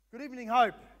Good evening,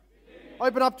 Hope.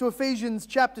 Open up to Ephesians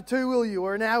chapter 2, will you?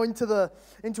 We're now into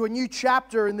a new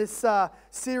chapter in this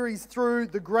series through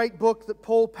the great book that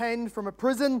Paul penned from a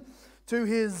prison to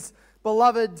his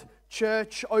beloved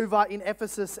church over in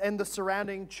Ephesus and the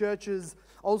surrounding churches.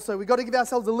 Also, we've got to give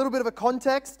ourselves a little bit of a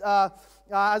context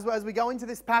as we go into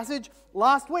this passage.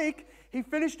 Last week, he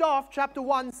finished off chapter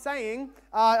 1 saying,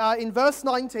 in verse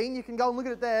 19, you can go and look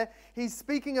at it there, he's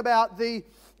speaking about the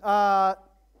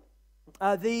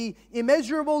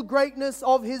immeasurable greatness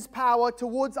of His power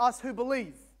towards us who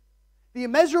believe. The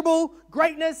immeasurable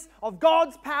greatness of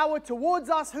God's power towards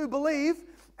us who believe.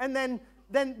 And then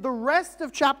the rest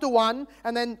of chapter 1,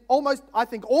 and then almost, I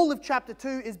think, all of chapter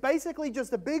 2 is basically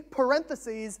just a big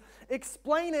parenthesis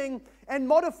explaining and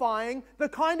modifying the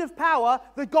kind of power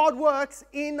that God works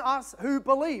in us who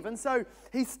believe. And so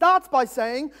he starts by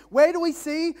saying, where do we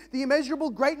see the immeasurable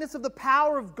greatness of the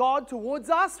power of God towards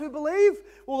us who believe?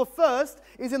 Well, the first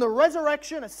is in the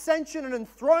resurrection, ascension, and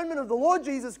enthronement of the Lord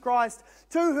Jesus Christ,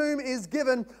 to whom is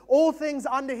given all things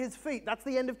under His feet. That's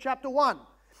the end of chapter 1.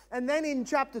 And then in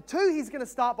chapter 2, he's going to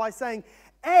start by saying,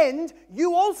 and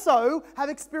you also have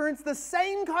experienced the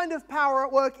same kind of power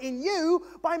at work in you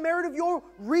by merit of your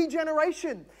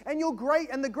regeneration and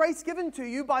the grace given to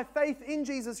you by faith in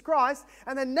Jesus Christ.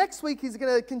 And then next week he's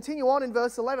going to continue on in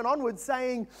verse 11 onwards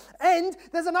saying, and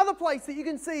there's another place that you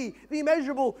can see the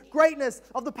immeasurable greatness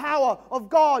of the power of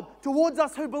God towards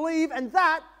us who believe, and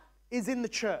that is in the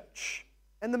church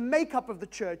and the makeup of the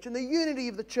church and the unity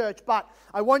of the church. But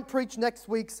I won't preach next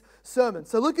week's sermon.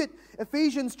 So look at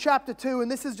Ephesians chapter 2, and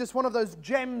this is just one of those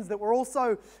gems that we're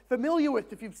also familiar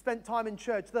with if you've spent time in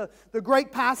church. The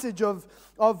great passage of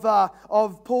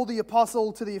Paul the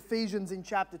Apostle to the Ephesians in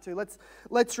chapter 2.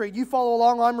 Let's read. You follow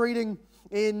along. I'm reading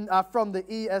from the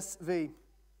ESV.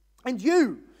 And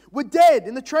you were dead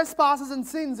in the trespasses and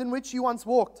sins in which you once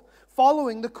walked,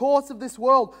 following the course of this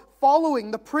world, following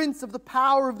the prince of the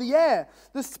power of the air,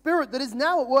 the spirit that is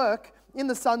now at work in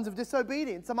the sons of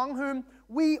disobedience, among whom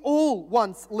we all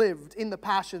once lived in the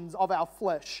passions of our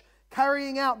flesh,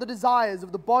 carrying out the desires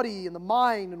of the body and the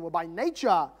mind, and were by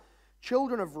nature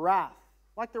children of wrath,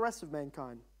 like the rest of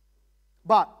mankind.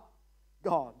 But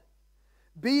God,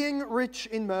 being rich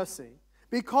in mercy,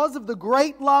 because of the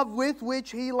great love with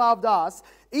which He loved us,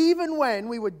 even when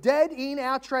we were dead in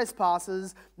our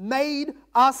trespasses, made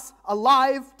us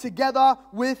alive together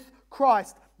with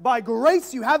Christ. By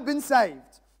grace you have been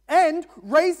saved, and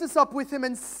raised us up with Him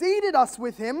and seated us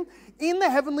with Him in the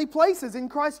heavenly places in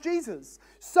Christ Jesus,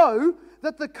 so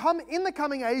that in the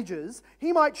coming ages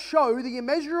He might show the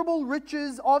immeasurable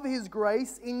riches of His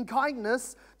grace in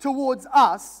kindness towards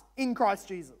us in Christ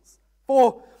Jesus.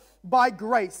 For by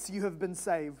grace you have been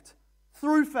saved,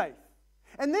 through faith.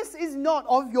 And this is not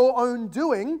of your own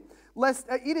doing, lest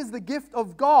it is the gift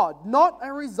of God, not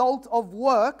a result of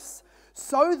works,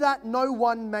 so that no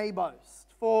one may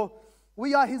boast. For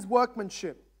we are His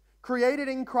workmanship, created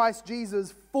in Christ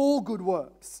Jesus for good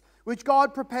works, which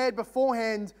God prepared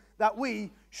beforehand that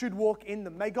we should walk in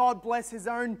them. May God bless His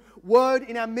own word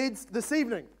in our midst this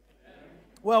evening.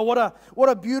 Well, what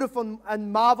a beautiful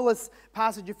and marvelous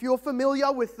passage. If you're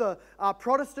familiar with the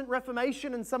Protestant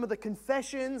Reformation and some of the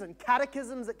confessions and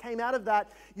catechisms that came out of that,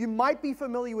 you might be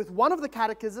familiar with one of the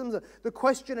catechisms, the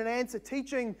question and answer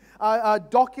teaching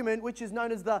document, which is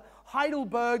known as the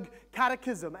Heidelberg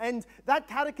Catechism. And that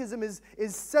catechism is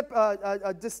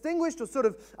distinguished or sort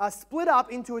of split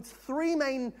up into its three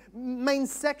main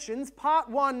sections. Part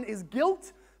 1 is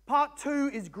guilt. Part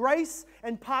 2 is grace,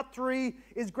 and part 3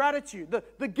 is gratitude.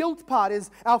 The guilt part is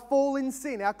our fall in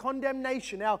sin, our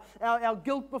condemnation, our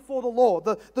guilt before the law.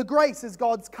 The grace is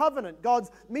God's covenant, God's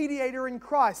mediator in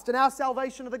Christ, and our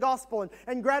salvation of the gospel.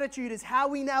 And gratitude is how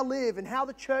we now live and how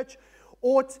the church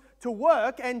ought to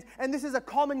work. And this is a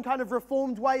common kind of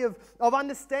reformed way of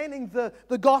understanding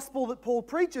the gospel that Paul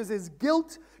preaches is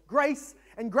guilt, grace,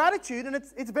 and gratitude, and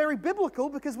it's very biblical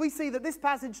because we see that this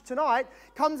passage tonight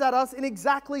comes at us in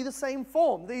exactly the same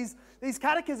form. These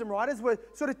catechism writers were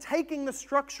sort of taking the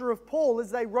structure of Paul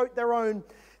as they wrote their own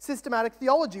systematic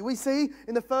theology. We see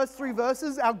in the first 3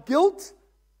 verses our guilt.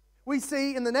 We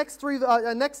see in the next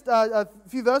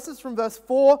few verses from verse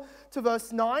 4 to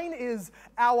verse 9 is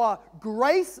our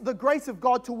grace, the grace of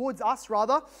God towards us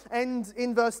rather. And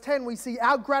in verse 10 we see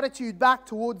our gratitude back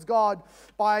towards God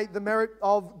by the merit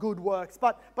of good works.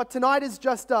 But tonight is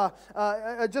just a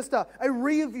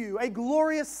review, a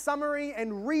glorious summary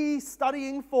and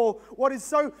re-studying for what is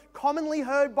so commonly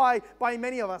heard by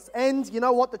many of us. And you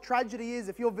know what the tragedy is,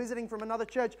 if you're visiting from another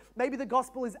church, maybe the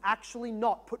gospel is actually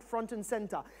not put front and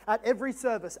center at every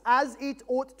service, as it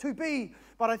ought to be.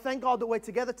 But I thank God that we're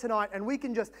together tonight and we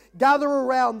can just gather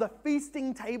around the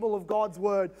feasting table of God's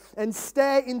Word and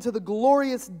stare into the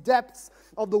glorious depths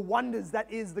of the wonders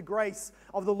that is the grace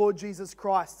of the Lord Jesus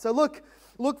Christ. So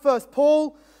look first.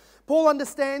 Paul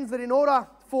understands that in order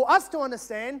for us to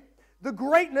understand the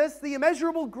greatness, the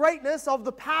immeasurable greatness of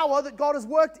the power that God has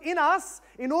worked in us,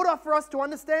 in order for us to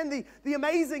understand the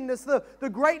amazingness, the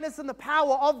greatness and the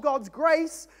power of God's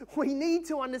grace, we need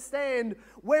to understand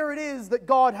where it is that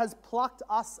God has plucked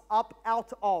us up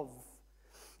out of.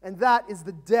 And that is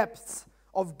the depths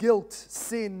of guilt,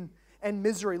 sin, and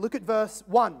misery. Look at verse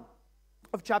 1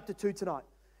 of chapter 2 tonight.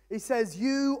 He says,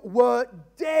 you were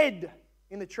dead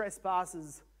in the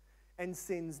trespasses and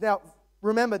sins. Now,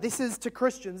 remember, this is to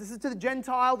Christians. This is to the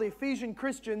Gentile, the Ephesian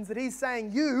Christians, that he's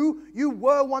saying, you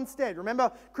were once dead.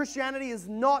 Remember, Christianity is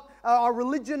not a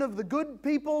religion of the good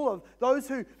people, of those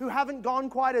who haven't gone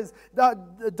quite as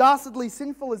dastardly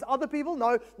sinful as other people.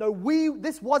 No,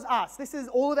 this was us. This is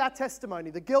all of our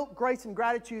testimony. The guilt, grace, and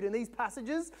gratitude in these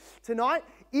passages tonight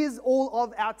is all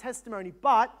of our testimony.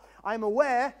 But I'm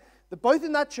aware that both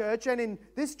in that church and in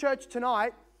this church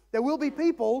tonight, there will be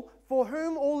people for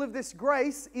whom all of this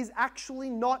grace is actually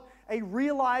not a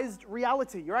realized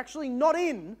reality. You're actually not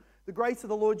in the grace of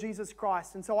the Lord Jesus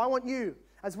Christ. And so I want you,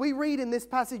 as we read in this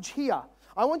passage here,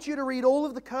 I want you to read all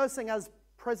of the cursing as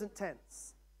present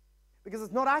tense. Because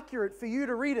it's not accurate for you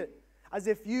to read it as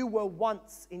if you were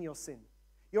once in your sin.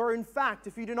 You're in fact,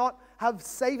 if you do not have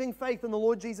saving faith in the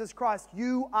Lord Jesus Christ,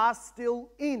 you are still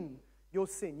in your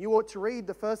sin. You ought to read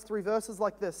the first 3 verses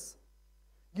like this.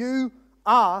 You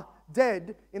are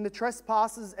dead in the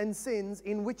trespasses and sins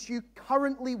in which you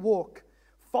currently walk,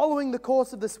 following the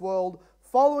course of this world,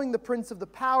 following the prince of the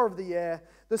power of the air,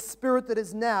 the spirit that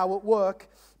is now at work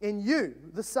in you,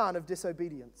 the son of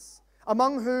disobedience,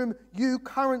 among whom you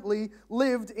currently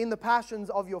lived in the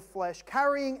passions of your flesh,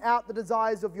 carrying out the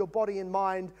desires of your body and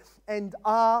mind, and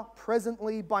are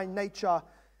presently by nature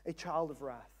a child of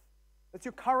wrath. That's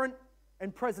your current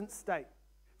and present state.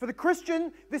 For the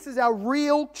Christian, this is our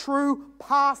real, true,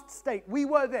 past state. We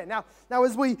were there. Now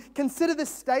as we consider this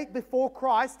state before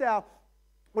Christ,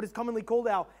 what is commonly called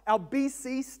our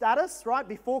BC status, right?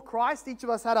 Before Christ, each of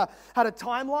us had a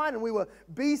timeline, and we were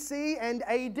BC and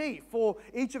AD for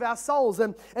each of our souls.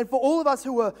 And for all of us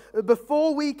who were,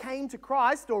 before we came to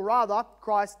Christ, or rather,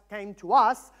 Christ came to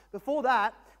us, before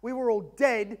that, we were all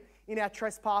dead in our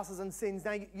trespasses and sins.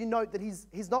 Now, you note that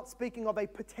he's not speaking of a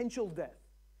potential death.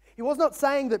 He was not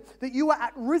saying that you were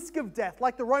at risk of death,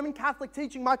 like the Roman Catholic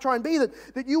teaching might try and be,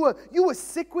 that you were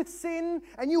sick with sin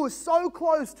and you were so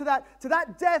close to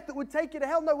that death that would take you to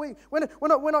hell. No,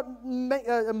 we're not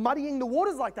muddying the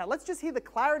waters like that. Let's just hear the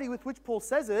clarity with which Paul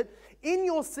says it. In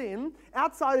your sin,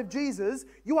 outside of Jesus,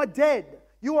 you are dead.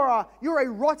 You're a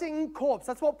rotting corpse.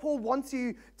 That's what Paul wants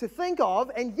you to think of.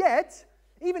 And yet,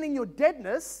 even in your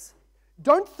deadness,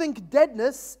 don't think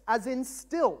deadness as in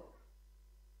still.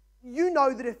 You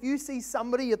know that if you see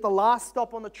somebody at the last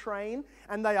stop on the train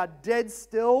and they are dead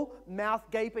still, mouth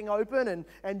gaping open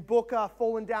and book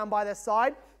fallen down by their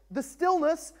side, the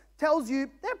stillness tells you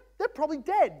they're probably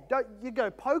dead. You go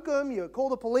poke them, you call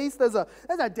the police, there's a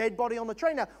dead body on the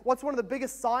train. Now, what's one of the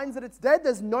biggest signs that it's dead?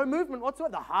 There's no movement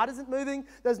whatsoever. The heart isn't moving,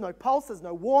 there's no pulse, there's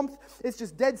no warmth, it's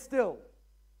just dead still.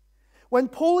 When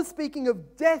Paul is speaking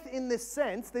of death in this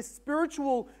sense, this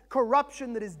spiritual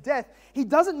corruption that is death, he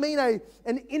doesn't mean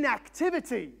an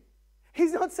inactivity.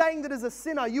 He's not saying that as a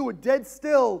sinner you were dead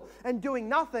still and doing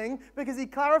nothing, because he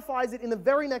clarifies it in the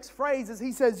very next phrase as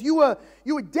he says, you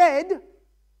were dead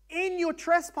in your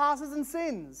trespasses and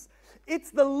sins.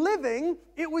 It's the living,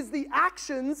 it was the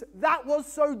actions that was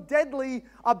so deadly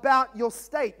about your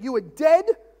state. You were dead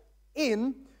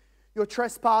in your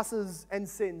trespasses and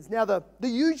sins. Now, the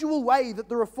usual way that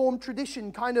the Reformed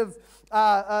tradition kind of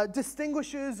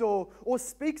distinguishes or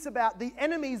speaks about the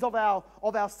enemies of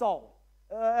our soul.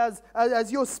 As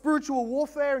your spiritual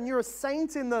warfare and you're a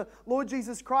saint in the Lord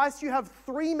Jesus Christ, you have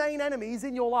 3 main enemies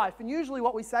in your life. And usually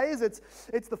what we say is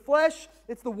it's the flesh,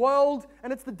 it's the world,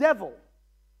 and it's the devil.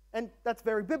 And that's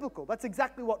very biblical. That's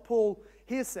exactly what Paul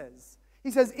here says.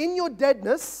 He says, in your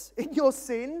deadness, in your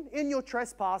sin, in your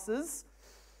trespasses,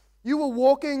 you were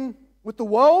walking with the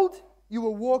world, you were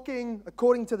walking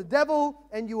according to the devil,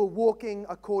 and you were walking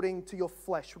according to your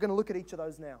flesh. We're going to look at each of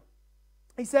those now.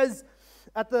 He says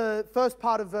at the first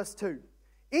part of verse 2,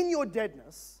 in your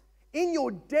deadness, in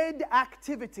your dead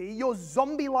activity, your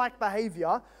zombie-like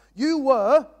behavior, you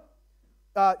were,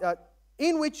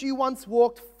 in which you once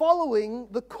walked, following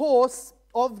the course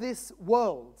of this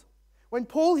world. When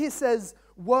Paul here says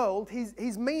world,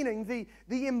 he's meaning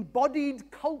the embodied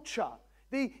culture,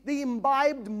 the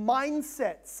imbibed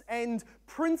mindsets and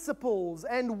principles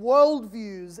and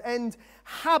worldviews and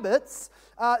habits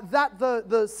that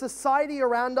the society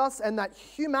around us and that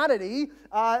humanity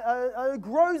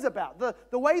grows about.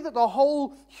 The way that the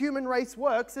whole human race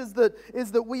works is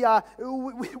that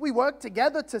we work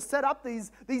together to set up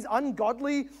these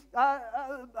ungodly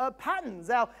patterns.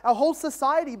 Our whole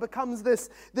society becomes this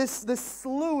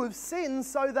slew of sins,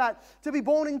 so that to be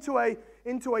born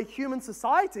into a human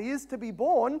society is to be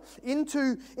born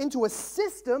into a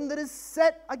system that is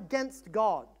set against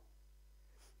God.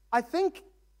 I think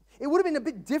it would have been a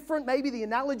bit different, maybe the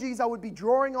analogies I would be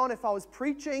drawing on if I was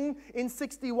preaching in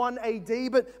 61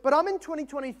 AD, but I'm in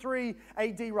 2023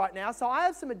 AD right now, so I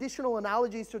have some additional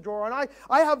analogies to draw on.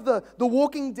 I have the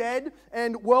Walking Dead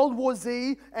and World War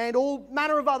Z and all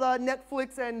manner of other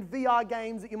Netflix and VR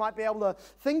games that you might be able to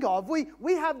think of.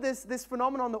 We have this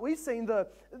phenomenon that we've seen, the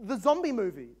zombie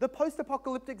movie, the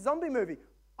post-apocalyptic zombie movie.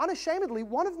 Unashamedly,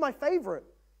 one of my favorite.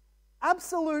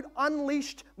 Absolute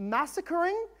unleashed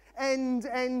massacring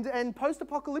and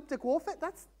post-apocalyptic warfare,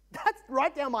 that's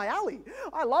right down my alley.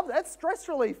 I love that. That's stress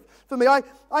relief for me. I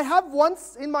have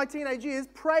once in my teenage years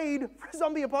prayed for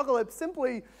zombie apocalypse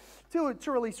simply to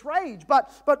release rage.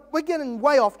 But we're getting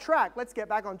way off track. Let's get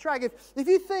back on track. If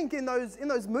you think in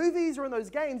those movies or in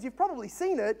those games, you've probably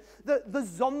seen it, the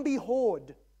zombie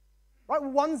horde. Right?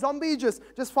 One zombie just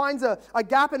finds a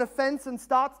gap in a fence and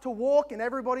starts to walk, and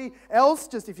everybody else,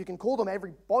 just if you can call them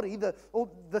everybody, the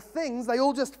things, they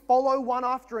all just follow one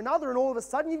after another, and all of a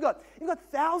sudden you've got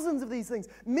thousands of these things,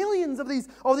 millions of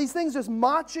these things just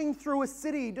marching through a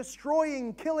city,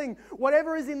 destroying, killing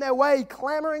whatever is in their way,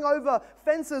 clambering over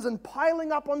fences and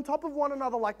piling up on top of one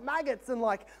another like maggots and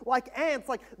like ants.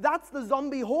 Like, that's the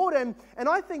zombie horde, and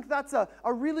I think that's a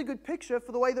really good picture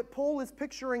for the way that Paul is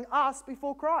picturing us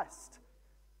before Christ.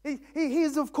 He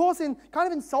is, of course, kind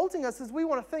of insulting us, as we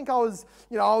want to think I was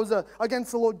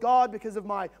against the Lord God because of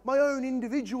my own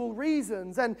individual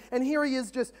reasons. And here he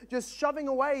is just shoving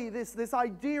away this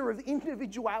idea of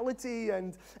individuality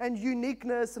and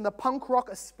uniqueness and the punk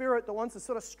rocker spirit that wants to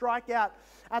sort of strike out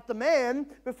at the man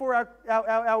before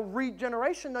our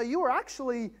regeneration. No, you were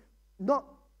actually not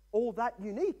all that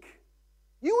unique.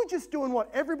 You were just doing what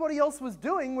everybody else was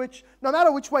doing, which, no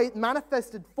matter which way it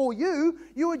manifested for you,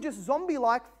 you were just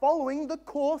zombie-like following the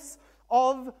course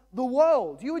of the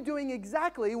world. You were doing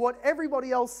exactly what everybody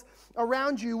else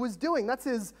around you was doing. That's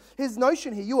his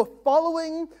notion here. You were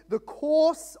following the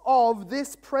course of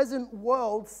this present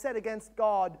world set against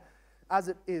God as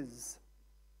it is.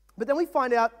 But then we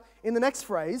find out in the next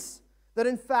phrase that,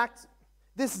 in fact,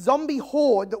 this zombie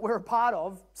horde that we're a part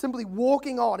of, simply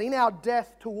walking on in our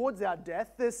death towards our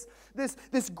death, this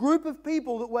group of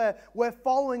people that we're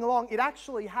following along, it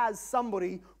actually has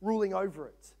somebody ruling over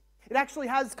it. It actually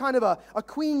has kind of a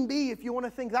queen bee, if you want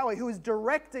to think that way, who is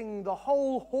directing the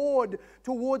whole horde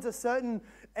towards a certain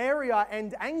area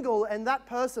and angle, and that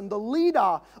person, the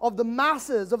leader of the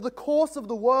masses, of the course of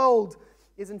the world,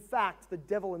 is in fact the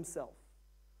devil himself.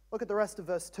 Look at the rest of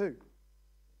verse 2.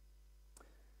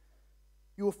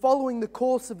 You were following the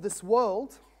course of this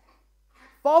world,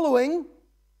 following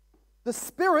the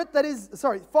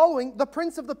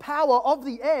prince of the power of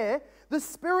the air, the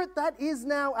spirit that is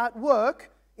now at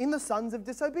work in the sons of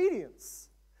disobedience.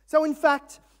 So in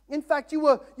fact, you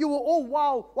were all,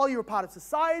 while you were part of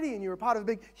society and you were part of a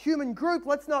big human group,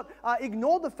 let's not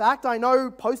ignore the fact, I know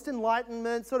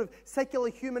post-Enlightenment, sort of secular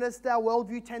humanist our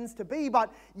worldview tends to be,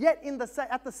 but yet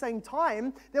at the same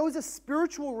time, there was a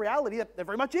spiritual reality that there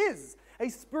very much is. A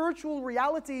spiritual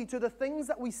reality to the things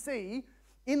that we see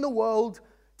in the world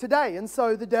today. And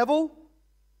so the devil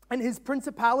and his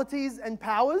principalities and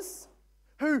powers,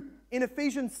 who in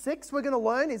Ephesians 6 we're going to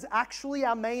learn is actually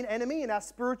our main enemy in our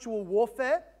spiritual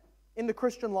warfare in the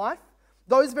Christian life.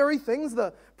 Those very things,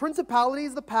 the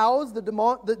principalities, the powers,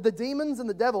 the demons and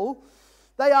the devil,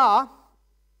 they are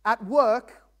at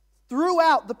work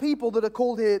throughout the people that are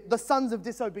called here the sons of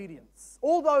disobedience.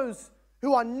 All those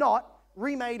who are not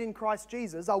remade in Christ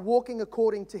Jesus are walking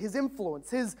according to his influence,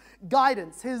 his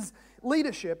guidance, his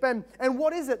leadership. And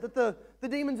what is it that the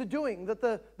demons are doing, that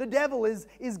the devil is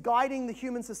guiding the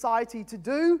human society to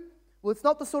do? Well, it's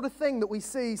not the sort of thing that we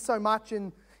see so much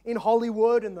in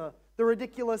Hollywood and the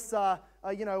ridiculous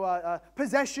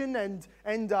possession and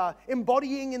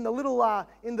embodying in the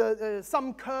little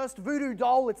some cursed voodoo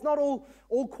doll. It's not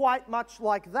all quite much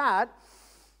like that.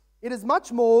 It is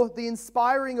much more the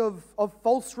inspiring of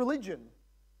false religion.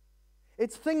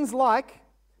 It's things like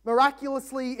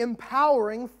miraculously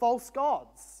empowering false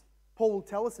gods. Paul will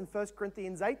tell us in 1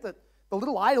 Corinthians 8 that the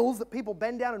little idols that people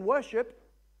bend down and worship,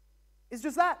 is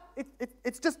just that.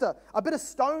 It's just a bit of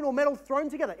stone or metal thrown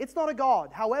together. It's not a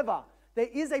god. However, there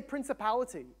is a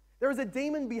principality. There is a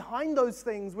demon behind those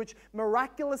things which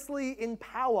miraculously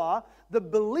empower the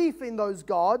belief in those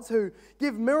gods who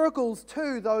give miracles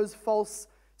to those false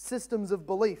systems of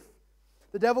belief.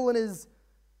 The devil and his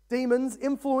demons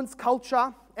influence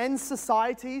culture and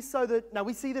society so that, now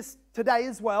we see this today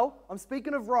as well. I'm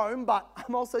speaking of Rome, but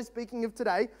I'm also speaking of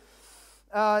today.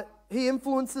 He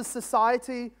influences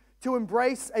society to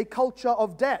embrace a culture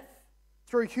of death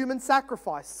through human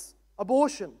sacrifice,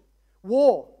 abortion,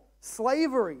 war,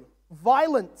 slavery,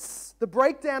 violence, the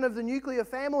breakdown of the nuclear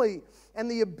family, and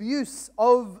the abuse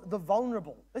of the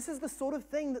vulnerable. This is the sort of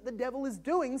thing that the devil is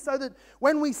doing so that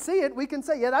when we see it, we can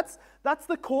say, yeah, that's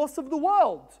the course of the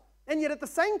world. And yet at the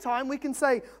same time, we can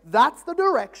say, that's the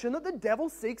direction that the devil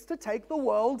seeks to take the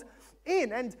world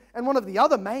in. And one of the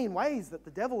other main ways that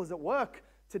the devil is at work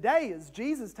today, as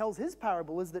Jesus tells his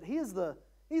parable, is that he is the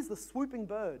swooping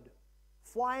bird,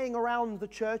 flying around the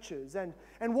churches and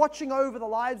watching over the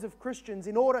lives of Christians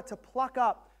in order to pluck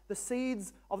up the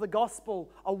seeds of the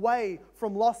gospel away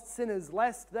from lost sinners,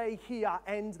 lest they hear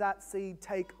and that seed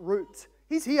take root.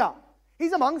 He's here.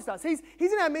 He's amongst us. He's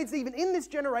in our midst, even in this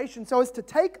generation, so as to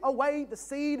take away the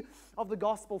seed of the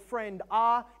gospel. Friend,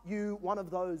 are you one of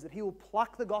those that he will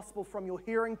pluck the gospel from your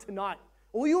hearing tonight?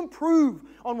 Or will you improve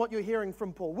on what you're hearing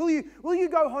from Paul? Will you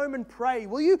go home and pray?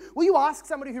 Will you ask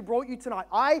somebody who brought you tonight,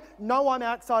 I know I'm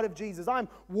outside of Jesus. I'm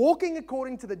walking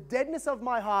according to the deadness of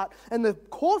my heart and the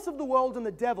course of the world and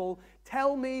the devil.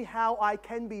 Tell me how I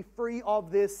can be free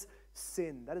of this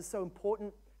sin. That is so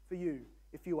important for you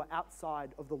if you are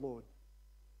outside of the Lord.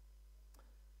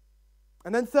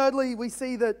 And then thirdly, we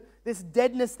see that this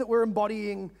deadness that we're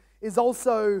embodying is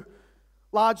also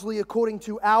largely according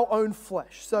to our own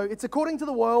flesh. So it's according to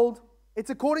the world, it's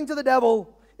according to the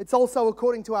devil, it's also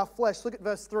according to our flesh. Look at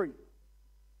verse 3.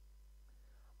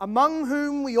 Among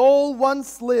whom we all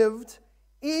once lived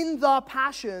in the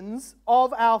passions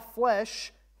of our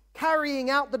flesh, carrying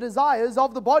out the desires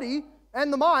of the body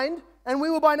and the mind, and we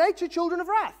were by nature children of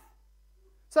wrath.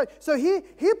 So here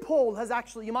Paul has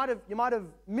actually, you might have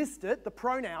missed it, the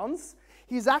pronouns.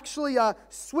 He's actually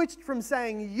switched from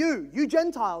saying you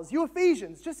Gentiles, you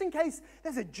Ephesians, just in case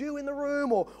there's a Jew in the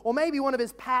room or maybe one of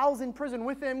his pals in prison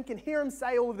with him can hear him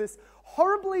say all of this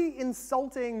horribly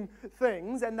insulting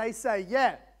things, and they say,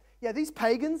 yeah, these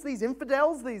pagans, these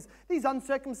infidels, these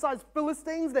uncircumcised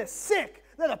Philistines, they're sick,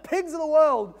 they're the pigs of the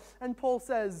world. And Paul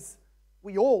says,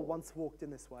 we all once walked in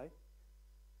this way.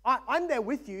 I'm there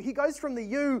with you. He goes from the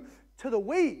you to the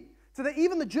we. So that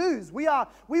even the Jews, we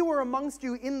were amongst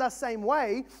you in the same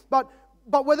way, but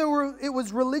whether it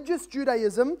was religious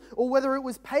Judaism or whether it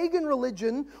was pagan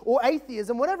religion or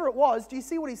atheism, whatever it was, do you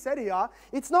see what he said here?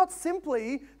 It's not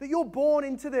simply that you're born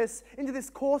into this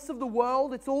course of the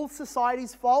world. It's all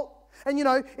society's fault. And you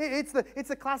know, it's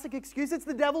the classic excuse. It's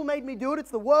the devil made me do it.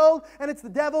 It's the world and it's the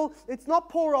devil. It's not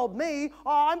poor old me.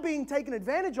 Oh, I'm being taken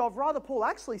advantage of. Rather, Paul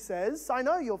actually says, I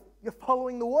know you're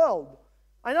following the world.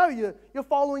 I know you're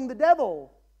following the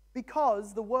devil,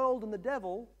 because the world and the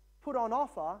devil put on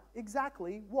offer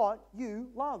exactly what you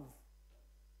love.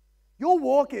 You're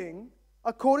walking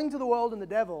according to the world and the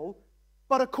devil,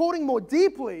 but according more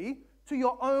deeply to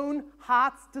your own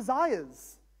heart's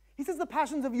desires. He says the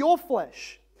passions of your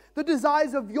flesh, the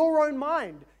desires of your own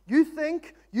mind. You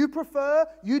think, you prefer,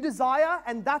 you desire,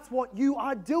 and that's what you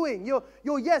are doing. You're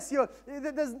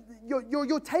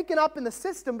taken up in the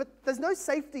system, but there's no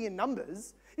safety in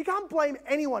numbers. You can't blame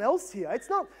anyone else here.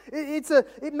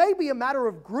 It may be a matter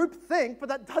of groupthink, but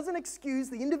that doesn't excuse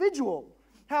the individual.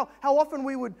 How often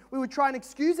we would try and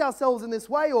excuse ourselves in this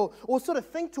way or sort of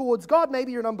think towards God.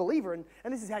 Maybe you're an unbeliever and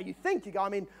this is how you think. You go,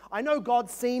 I know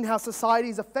God's seen how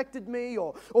society's affected me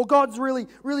or God's really,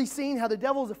 really seen how the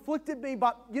devil's afflicted me,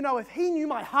 but you know, if he knew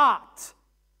my heart,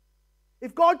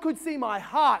 if God could see my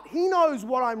heart, he knows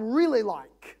what I'm really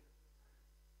like.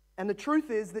 And the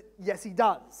truth is that yes, he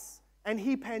does. And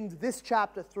he penned this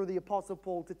chapter through the Apostle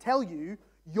Paul to tell you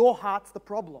your heart's the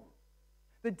problem.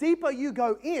 The deeper you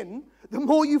go in, the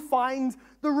more you find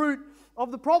the root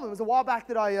of the problem. It was a while back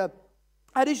that I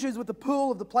had issues with the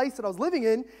pool of the place that I was living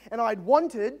in, and I'd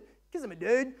wanted, because I'm a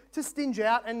dude, to stinge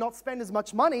out and not spend as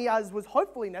much money as was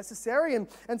hopefully necessary.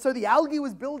 And so the algae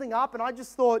was building up, and I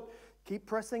just thought, keep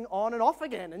pressing on and off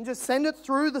again and just send it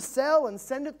through the cell and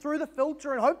send it through the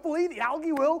filter and hopefully the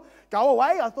algae will go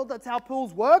away. I thought that's how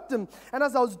pools worked. And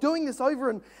as I was doing this over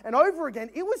and over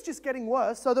again, it was just getting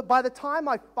worse, so that by the time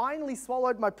I finally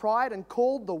swallowed my pride and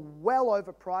called the well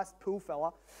overpriced pool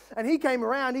fella, and he came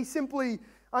around, he simply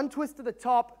untwisted the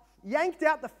top, yanked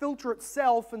out the filter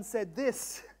itself and said,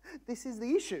 this is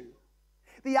the issue.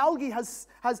 The algae has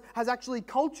actually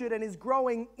cultured and is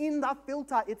growing in the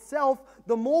filter itself.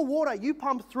 The more water you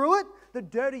pump through it, the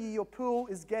dirtier your pool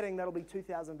is getting. That'll be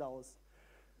 $2,000.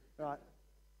 Right?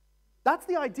 That's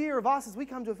the idea of us as we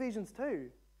come to Ephesians 2.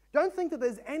 Don't think that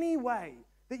there's any way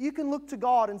that you can look to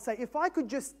God and say, if I could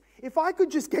just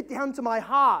get down to my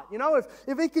heart,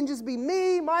 if it can just be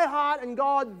me, my heart, and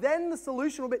God, then the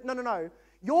solution will be. No.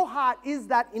 Your heart is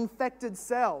that infected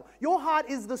cell. Your heart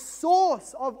is the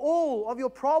source of all of your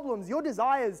problems, your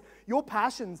desires, your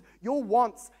passions, your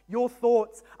wants, your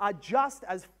thoughts are just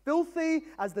as filthy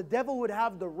as the devil would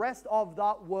have the rest of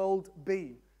the world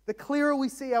be. The clearer we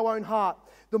see our own heart,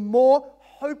 the more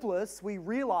hopeless we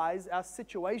realize our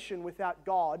situation without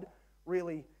God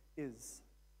really is.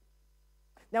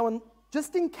 Now,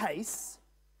 just in case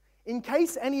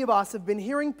any of us have been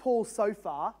hearing Paul so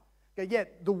far, go, yeah,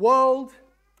 the world,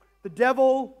 the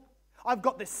devil, I've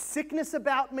got this sickness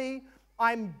about me,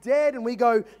 I'm dead, and we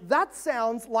go, that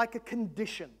sounds like a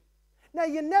condition. Now,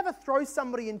 you never throw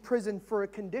somebody in prison for a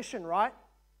condition, right?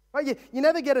 Right? You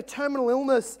never get a terminal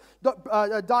illness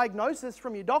diagnosis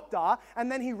from your doctor,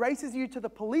 and then he races you to the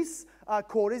police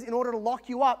quarters in order to lock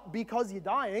you up because you're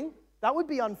dying. That would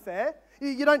be unfair.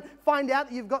 You don't find out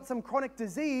that you've got some chronic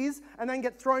disease and then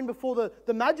get thrown before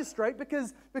the magistrate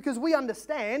because we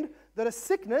understand that a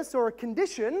sickness or a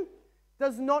condition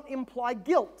does not imply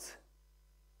guilt.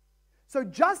 So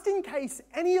just in case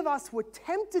any of us were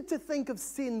tempted to think of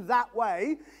sin that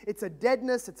way, it's a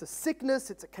deadness, it's a sickness,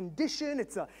 it's a condition,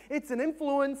 it's an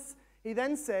influence, he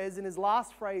then says in his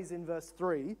last phrase in verse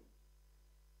 3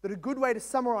 that a good way to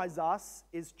summarize us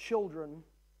is children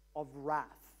of wrath.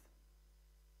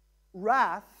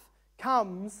 Wrath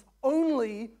comes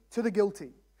only to the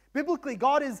guilty. Biblically,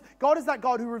 God is that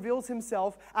God who reveals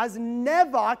himself as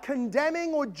never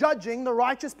condemning or judging the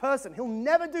righteous person. He'll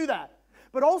never do that.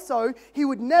 But also, he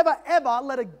would never ever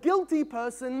let a guilty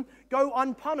person go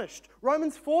unpunished.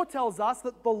 Romans 4 tells us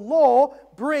that the law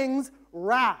brings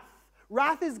wrath.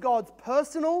 Wrath is God's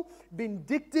personal,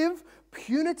 vindictive,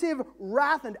 punitive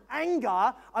wrath and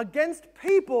anger against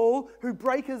people who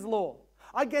break his law,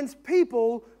 against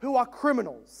people who are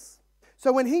criminals.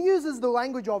 So when he uses the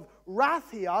language of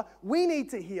wrath here, we need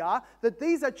to hear that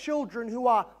these are children who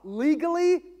are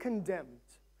legally condemned,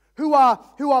 who are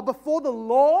before the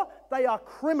law, they are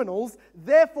criminals,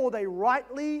 therefore they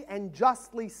rightly and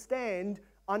justly stand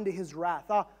under his wrath.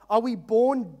 Are we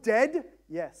born dead?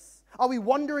 Yes. Are we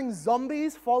wandering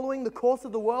zombies following the course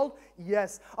of the world?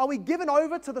 Yes. Are we given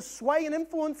over to the sway and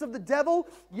influence of the devil?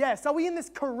 Yes. Are we in this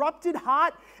corrupted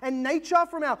heart and nature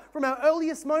from our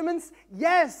earliest moments?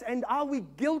 Yes. And are we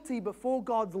guilty before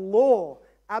God's law?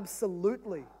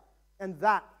 Absolutely. And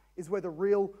that is where the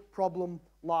real problem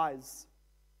lies.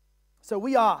 So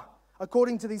we are,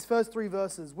 according to these first 3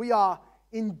 verses, we are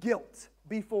in guilt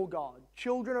before God,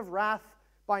 children of wrath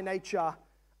by nature,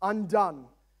 undone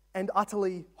and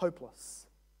utterly hopeless.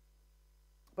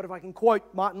 But if I can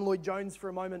quote Martin Lloyd-Jones for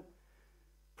a moment,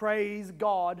 praise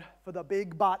God for the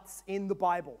big buts in the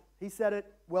Bible. He said it,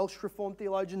 Welsh Reformed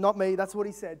theologian, not me, that's what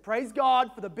he said. Praise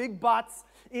God for the big buts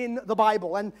in the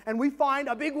Bible. And we find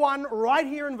a big one right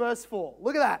here in verse 4.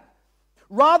 Look at that.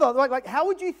 Rather, how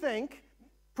would you think,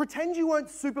 pretend you weren't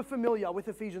super familiar with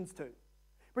Ephesians 2.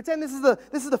 Pretend this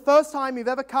is the first time you've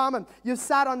ever come and you've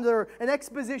sat under an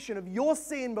exposition of your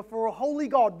sin before a holy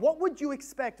God. What would you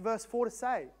expect verse 4 to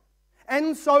say?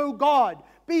 And so God,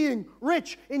 being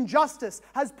rich in justice,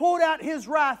 has poured out his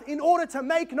wrath in order to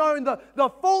make known the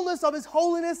fullness of his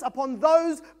holiness upon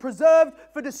those preserved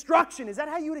for destruction. Is that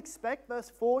how you would expect verse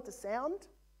 4 to sound?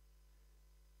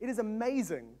 It is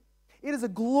amazing. It is a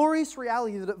glorious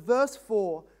reality that at verse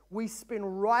 4, we spin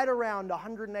right around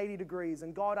 180 degrees,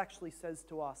 and God actually says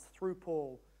to us through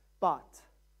Paul, but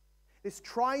this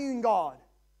triune God,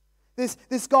 this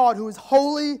God who is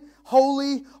holy,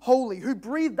 holy, holy, who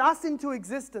breathed us into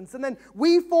existence, and then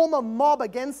we form a mob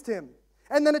against him.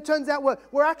 And then it turns out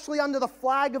we're actually under the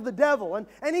flag of the devil, and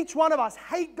each one of us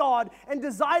hate God and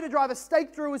desire to drive a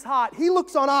stake through his heart. He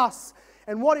looks on us,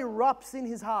 and what erupts in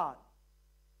his heart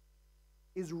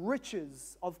is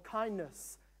riches of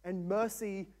kindness and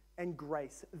mercy and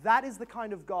grace. That is the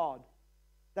kind of God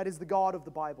that is the God of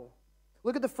the Bible.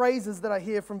 Look at the phrases that are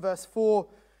here from verse 4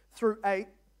 through 8.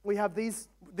 We have these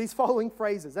following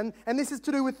phrases, and this is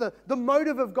to do with the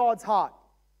motive of God's heart.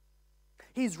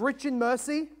 He's rich in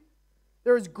mercy.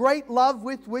 There is great love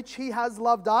with which he has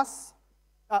loved us.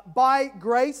 By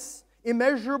grace,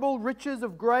 immeasurable riches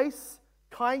of grace,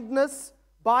 kindness,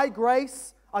 by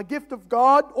grace, a gift of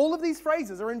God. All of these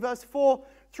phrases are in verse 4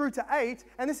 through to 8,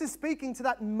 and this is speaking to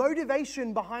that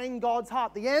motivation behind God's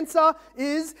heart. The answer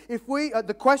is, if we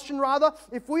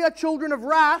are children of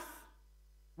wrath,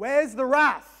 where's the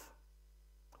wrath?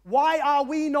 Why are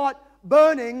we not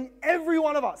burning, every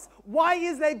one of us? Why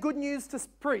is there good news to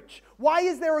preach? Why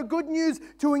is there a good news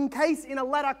to encase in a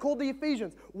letter called the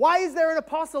Ephesians? Why is there an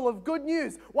apostle of good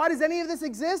news? Why does any of this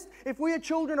exist if we are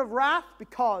children of wrath?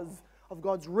 Because of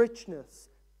God's richness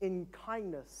in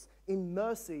kindness, in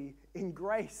mercy, in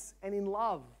grace, and in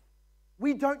love.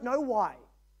 We don't know why.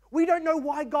 We don't know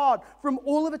why God, from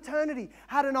all of eternity,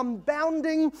 had an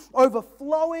unbounding,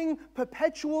 overflowing,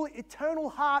 perpetual, eternal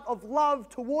heart of love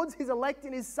towards His elect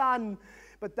in His Son.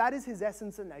 But that is His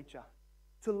essence and nature.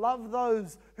 To love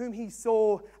those whom He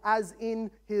saw as in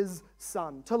His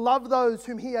Son. To love those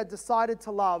whom He had decided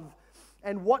to love.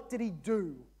 And what did He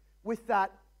do with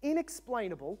that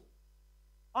inexplainable,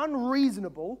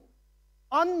 unreasonable,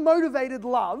 unmotivated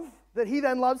love that He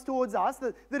then loves towards us,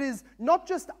 that is not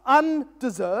just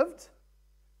undeserved,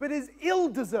 but is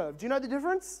ill-deserved? Do you know the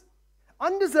difference?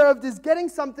 Undeserved is getting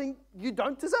something you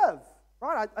don't deserve,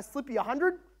 right? I slip you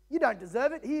 100, you don't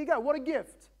deserve it, here you go, what a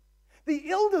gift. The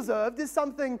ill-deserved is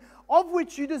something of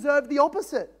which you deserve the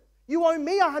opposite. You owe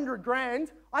me 100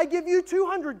 grand, I give you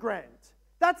 200 grand.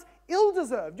 That's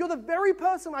ill-deserved. You're the very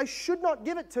person I should not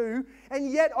give it to,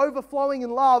 and yet overflowing in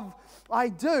love, I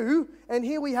do. And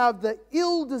here we have the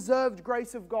ill-deserved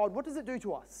grace of God. What does it do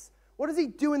to us? What does He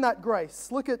do in that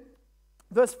grace? Look at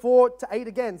verse 4 to 8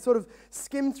 again. Sort of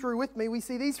skim through with me. We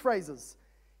see these phrases.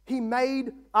 He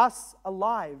made us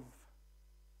alive.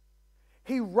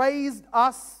 He raised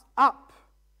us up.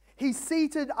 He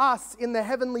seated us in the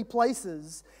heavenly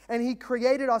places, and He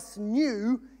created us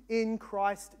new in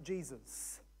Christ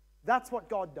Jesus. That's what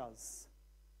God does.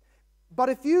 But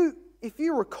if you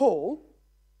recall,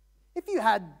 if you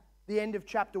had the end of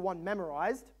chapter 1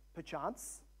 memorized,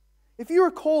 perchance, if you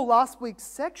recall last week's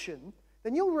section,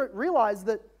 then you'll realize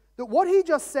that what he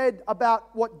just said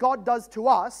about what God does to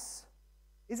us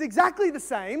is exactly the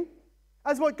same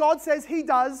as what God says He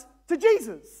does to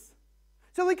Jesus.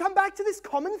 So we come back to this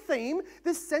common theme,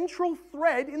 this central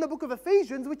thread in the book of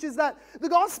Ephesians, which is that the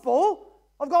gospel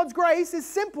of God's grace is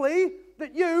simply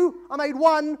that you are made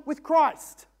one with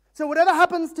Christ. So whatever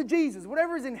happens to Jesus,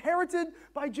 whatever is inherited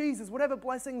by Jesus, whatever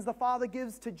blessings the Father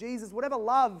gives to Jesus, whatever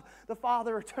love the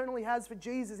Father eternally has for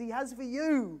Jesus, He has for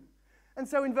you. And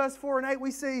so in verse 4 and 8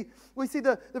 we see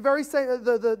the very same,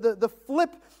 the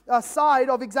flip side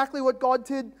of exactly what God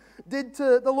did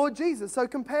to the Lord Jesus. So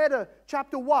compare to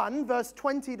chapter 1, verse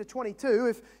 20 to 22.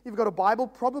 If you've got a Bible,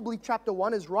 probably chapter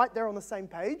 1 is right there on the same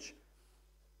page.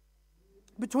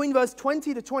 Between verse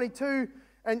 20 to 22,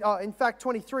 and in fact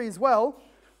 23 as well,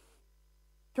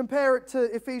 compare it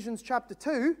to Ephesians chapter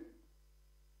 2.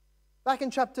 Back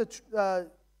in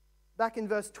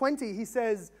verse 20, he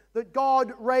says that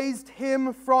God raised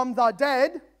Him from the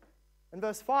dead. And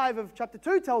verse 5 of chapter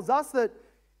 2 tells us that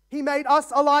He made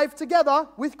us alive together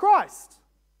with Christ.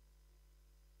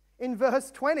 In verse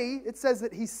 20, it says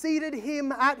that He seated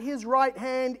Him at His right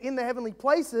hand in the heavenly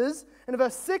places. And in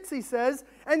verse 6, he says,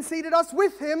 and seated us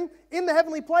with Him in the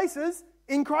heavenly places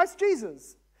in Christ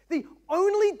Jesus. The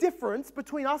only difference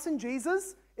between us and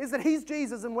Jesus is that He's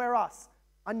Jesus and we're us.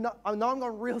 I know I'm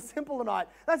going real simple tonight.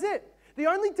 That's it. The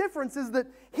only difference is that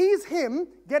He's Him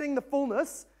getting the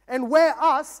fullness, and we're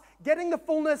us getting the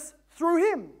fullness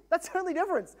through Him. That's the only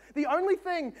difference. The only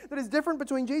thing that is different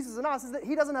between Jesus and us is that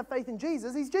He doesn't have faith in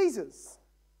Jesus, He's Jesus.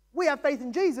 We have faith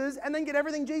in Jesus and then get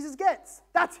everything Jesus gets.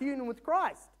 That's union with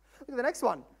Christ. Look at the next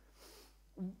one.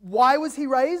 Why was He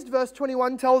raised? Verse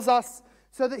 21 tells us,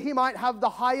 so that He might have the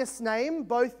highest name,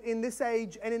 both in this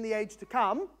age and in the age to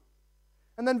come.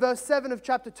 And then verse 7 of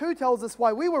chapter 2 tells us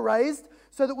why we were raised,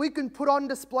 so that we can put on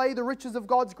display the riches of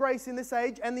God's grace in this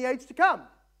age and the age to come.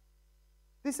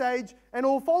 This age and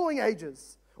all following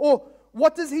ages. Or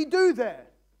what does He do there?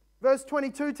 Verse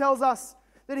 22 tells us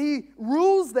that He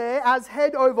rules there as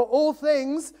head over all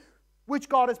things which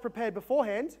God has prepared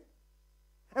beforehand.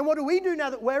 And what do we do now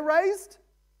that we're raised?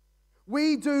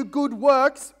 We do good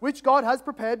works which God has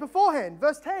prepared beforehand.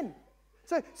 Verse 10.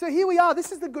 So here we are.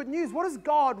 This is the good news. What has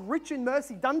God, rich in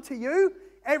mercy, done to you?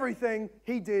 Everything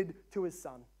He did to His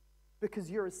Son. Because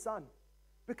you're His son.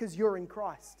 Because you're in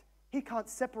Christ. He can't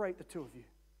separate the two of you.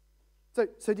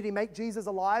 So did He make Jesus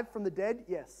alive from the dead?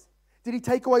 Yes. Did He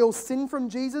take away all sin from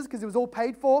Jesus because it was all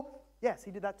paid for? Yes,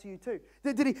 He did that to you too.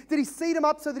 Did he seat Him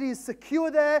up so that He is secure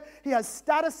there? He has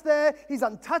status there. He's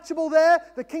untouchable there.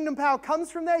 The kingdom power comes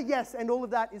from there? Yes, and all of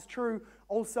that is true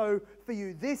also for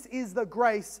you. This is the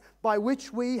grace by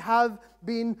which we have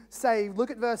been saved. Look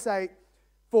at verse 8.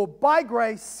 For by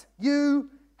grace you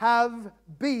have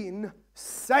been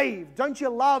Saved. Don't you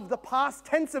love the past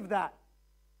tense of that?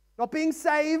 Not being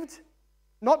saved,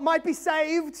 not might be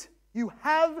saved. You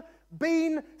have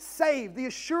been saved. The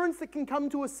assurance that can come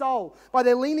to a soul by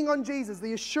their leaning on Jesus,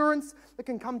 the assurance that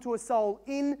can come to a soul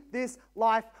in this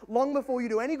life long before you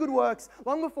do any good works,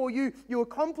 long before you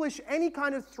accomplish any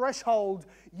kind of threshold,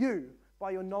 you,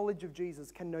 by your knowledge of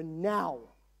Jesus, can know now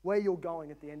where you're going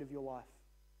at the end of your life.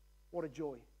 What a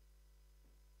joy.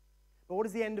 But what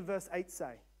does the end of verse 8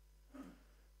 say?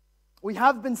 We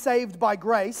have been saved by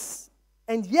grace,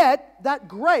 and yet that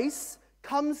grace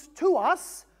comes to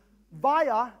us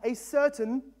via a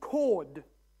certain cord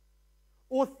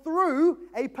or through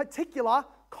a particular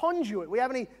conduit. We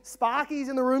have any sparkies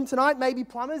in the room tonight, maybe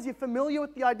plumbers? You're familiar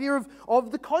with the idea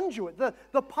of the conduit,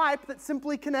 the pipe that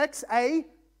simply connects A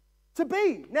to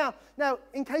B. Now,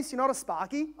 in case you're not a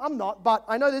sparky, I'm not, but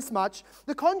I know this much.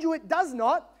 The conduit does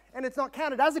not, and it's not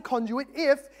counted as a conduit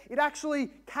if it actually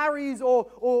carries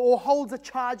or holds a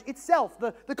charge itself.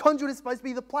 The conduit is supposed to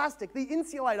be the plastic, the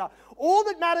insulator. All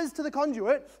that matters to the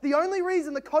conduit, the only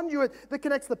reason the conduit that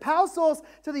connects the power source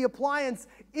to the appliance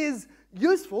is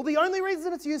useful, the only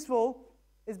reason it's useful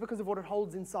is because of what it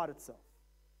holds inside itself.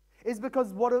 Is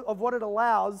because of what it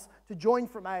allows to join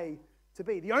from A to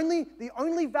B. The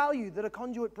only value that a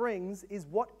conduit brings is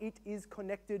what it is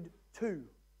connected to.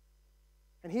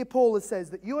 And here Paul says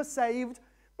that you are saved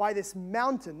by this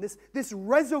mountain, this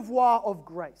reservoir of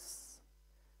grace.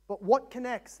 But what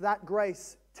connects that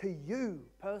grace to you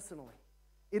personally?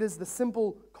 It is the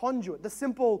simple conduit, the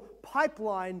simple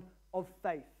pipeline of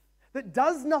faith that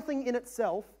does nothing in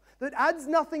itself, that adds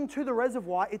nothing to the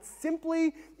reservoir. It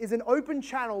simply is an open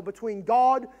channel between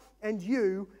God and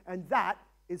you, and that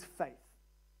is faith.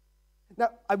 Now,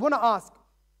 I want to ask,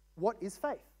 what is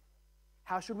faith?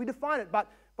 How should we define it? But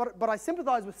I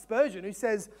sympathize with Spurgeon, who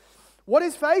says, what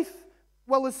is faith?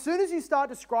 Well, as soon as you start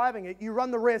describing it, you run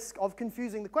the risk of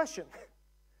confusing the question.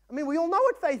 I mean, we all know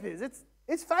what faith is.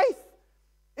 It's faith.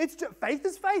 Faith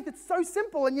is faith. It's so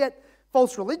simple, and yet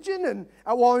false religion and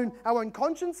our own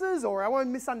consciences or our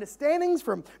own misunderstandings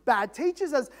from bad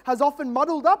teachers has often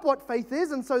muddled up what faith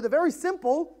is, and so the very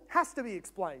simple has to be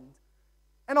explained.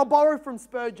 And I'll borrow from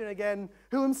Spurgeon again,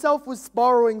 who himself was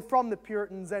borrowing from the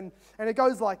Puritans, and it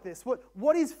goes like this.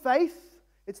 What is faith?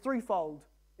 It's threefold.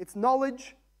 It's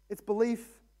knowledge, it's belief,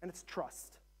 and it's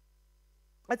trust.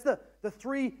 That's the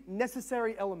three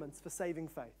necessary elements for saving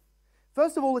faith.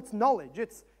 First of all, it's knowledge.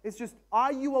 It's just,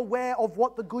 are you aware of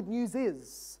what the good news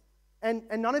is? And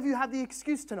none of you have the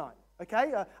excuse tonight.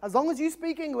 Okay? As long as you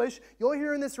speak English, you're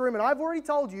here in this room, and I've already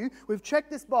told you, we've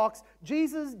checked this box.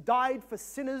 Jesus died for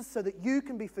sinners so that you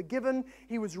can be forgiven.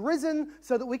 He was risen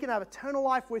so that we can have eternal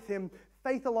life with him.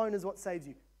 Faith alone is what saves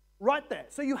you. Right there.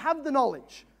 So you have the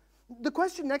knowledge. The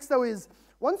question next, though, is,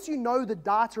 once you know the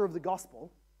data of the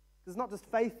gospel, it's not just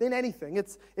faith in anything,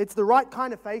 it's the right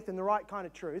kind of faith and the right kind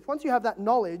of truth. Once you have that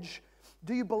knowledge,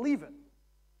 do you believe it?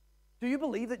 Do you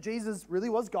believe that Jesus really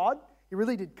was God? He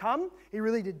really did come, he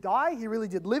really did die, he really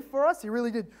did live for us, he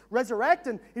really did resurrect,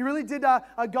 and he really did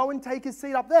go and take his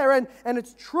seat up there. And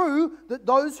it's true that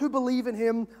those who believe in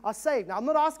him are saved. Now, I'm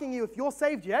not asking you if you're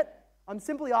saved yet. I'm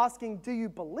simply asking, do you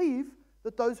believe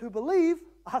that those who believe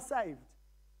are saved?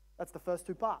 That's the first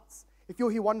two parts. If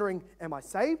you're here wondering, am I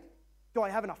saved? Do I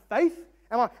have enough faith?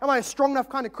 Am I a strong enough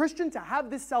kind of Christian to have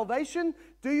this salvation?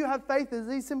 Do you have faith? There's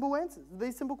these simple answers,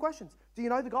 these simple questions. Do you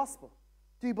know the gospel?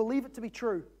 Do you believe it to be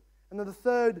true? And then the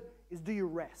third is, do you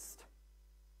rest?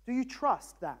 Do you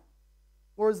trust that?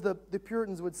 Or as the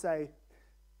Puritans would say,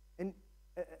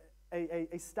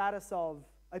 a status of,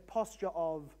 a posture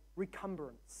of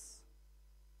recumbrance.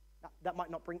 Now, that might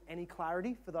not bring any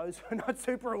clarity for those who are not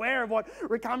super aware of what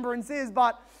recumbrance is,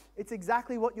 but it's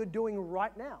exactly what you're doing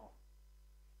right now.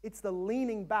 It's the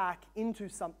leaning back into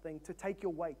something to take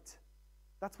your weight.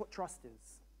 That's what trust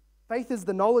is. Faith is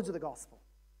the knowledge of the gospel,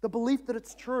 the belief that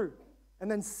it's true, and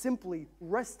then simply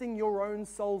resting your own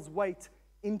soul's weight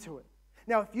into it.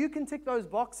 Now, if you can tick those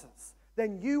boxes,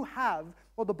 then you have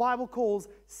what the Bible calls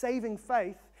saving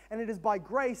faith, and it is by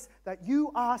grace that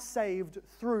you are saved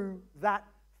through that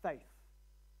faith.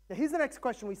 Now, here's the next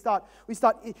question we start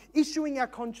issuing our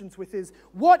conscience with is,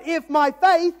 what if my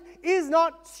faith is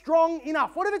not strong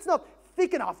enough? What if it's not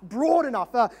thick enough, broad enough,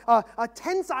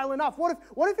 tensile enough? What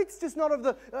if it's just not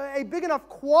of a big enough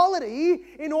quality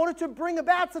in order to bring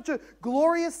about such a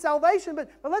glorious salvation? But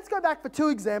let's go back for two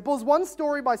examples. One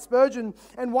story by Spurgeon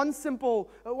and one simple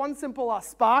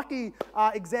Sparky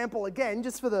example again,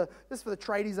 just for the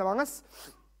tradies among us.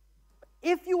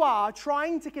 if you are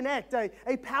trying to connect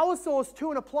a power source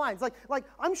to an appliance, like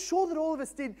I'm sure that all of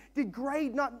us did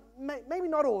grade, maybe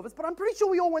not all of us, but I'm pretty sure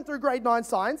we all went through grade 9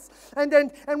 science, and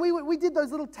we did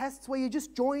those little tests where you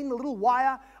just join the little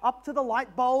wire up to the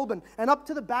light bulb and up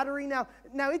to the battery. Now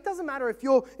it doesn't matter if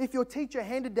your teacher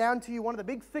handed down to you one of the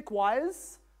big thick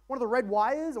wires, one of the red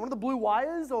wires, or one of the blue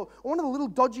wires, or one of the little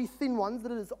dodgy thin ones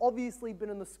that has obviously been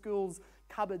in the school's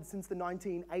cupboard since the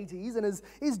 1980s and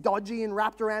is dodgy and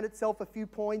wrapped around itself a few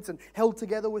points and held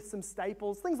together with some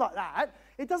staples, things like that.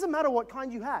 It doesn't matter what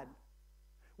kind you had.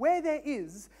 Where there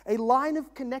is a line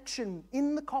of connection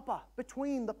in the copper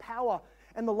between the power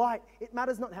and the light, it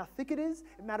matters not how thick it is,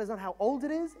 it matters not how old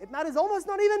it is, it matters almost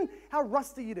not even how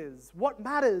rusty it is. What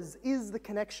matters is the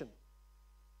connection.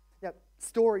 Now,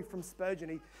 story from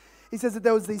Spurgeon. He says that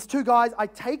there was these two guys. I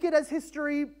take it as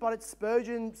history, but it's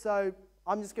Spurgeon, so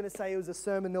I'm just going to say it was a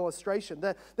sermon illustration.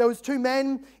 There was two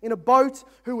men in a boat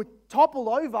who were toppled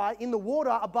over in the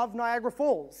water above Niagara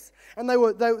Falls. And they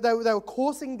were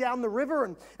coursing down the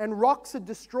river, and rocks had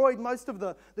destroyed most of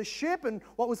the ship. And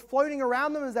what was floating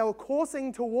around them as they were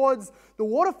coursing towards the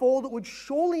waterfall that would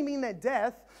surely mean their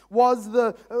death was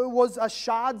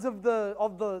shards of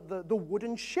the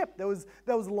wooden ship. There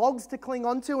was logs to cling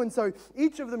onto, and so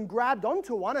each of them grabbed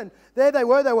onto one, and there they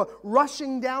were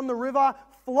rushing down the river,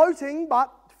 floating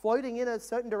in a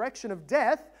certain direction of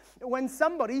death, when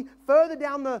somebody further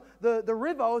down the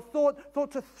river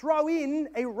thought to throw in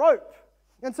a rope.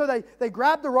 And so they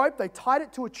grabbed the rope, they tied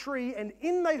it to a tree, and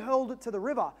in they hurled it to the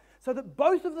river, so that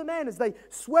both of the men, as they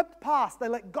swept past, they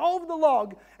let go of the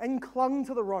log and clung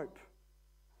to the rope.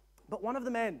 But one of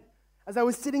the men, as they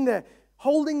were sitting there,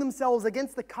 holding themselves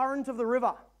against the current of the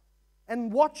river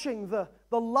and watching the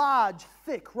large,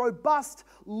 thick, robust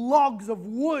logs of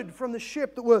wood from the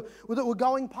ship that were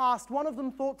going past, one of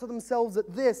them thought to themselves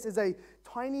that this is a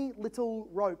tiny little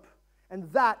rope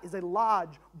and that is a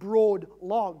large, broad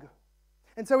log.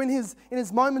 And so in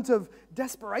his moment of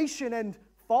desperation and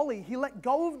folly, he let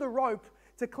go of the rope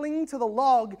to cling to the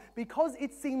log because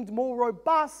it seemed more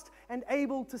robust and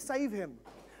able to save him.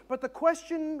 But the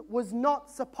question was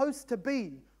not supposed to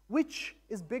be, which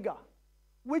is bigger?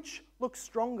 Which looks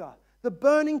stronger? The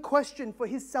burning question for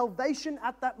his salvation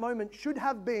at that moment should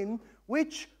have been,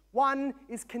 which one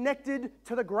is connected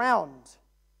to the ground?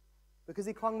 Because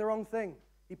he clung the wrong thing.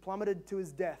 He plummeted to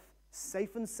his death,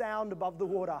 safe and sound above the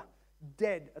water,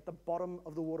 dead at the bottom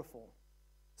of the waterfall.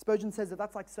 Spurgeon says that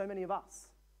that's like so many of us.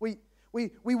 We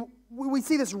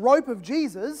see this rope of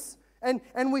Jesus, and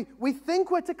we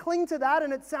think we're to cling to that,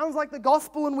 and it sounds like the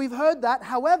gospel, and we've heard that.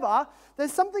 However,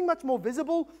 there's something much more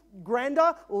visible,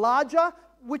 grander, larger,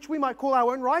 which we might call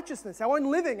our own righteousness, our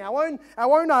own living, our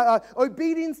own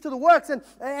obedience to the works.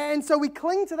 And so we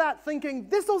cling to that thinking,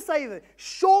 this will save it.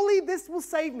 Surely this will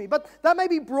save me. But that may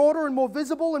be broader and more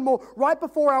visible and more right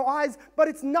before our eyes, but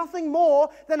it's nothing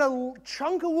more than a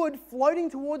chunk of wood floating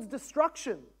towards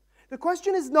destruction. The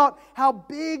question is not how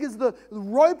big is the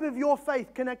rope of your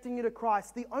faith connecting you to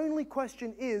Christ. The only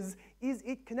question is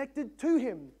it connected to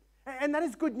Him? And that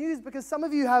is good news, because some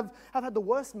of you have had the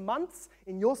worst months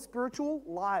in your spiritual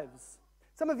lives.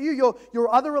 Some of you,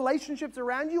 your other relationships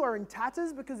around you are in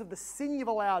tatters because of the sin you've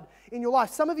allowed in your life.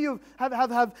 Some of you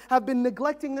have been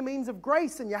neglecting the means of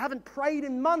grace, and you haven't prayed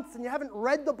in months, and you haven't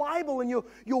read the Bible, and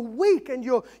you're weak, and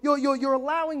you're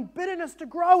allowing bitterness to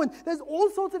grow, and there's all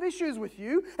sorts of issues with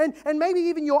you, and maybe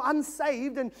even you're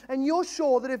unsaved, and you're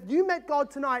sure that if you met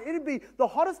God tonight, it'd be the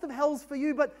hottest of hells for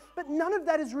you, but none of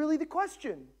that is really the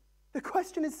question. The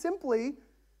question is simply,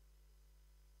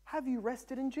 have you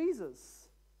rested in Jesus?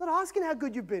 I'm not asking how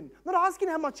good you've been. I'm not asking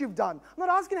how much you've done. I'm not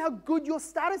asking how good your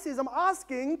status is. I'm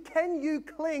asking, can you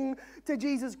cling to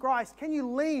Jesus Christ? Can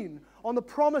you lean on the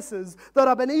promises that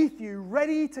are beneath you,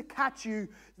 ready to catch you,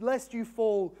 lest you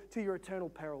fall to your eternal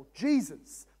peril?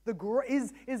 Jesus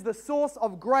is the source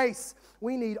of grace.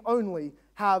 We need only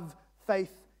have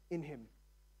faith in Him.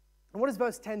 And what does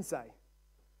verse 10 say?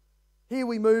 Here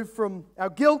we move from our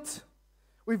guilt,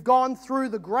 we've gone through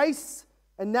the grace,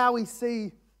 and now we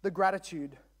see the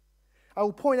gratitude. I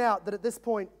will point out that at this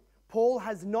point, Paul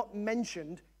has not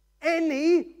mentioned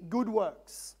any good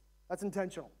works. That's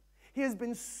intentional. He has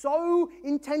been so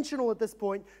intentional at this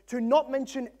point to not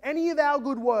mention any of our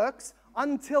good works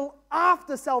until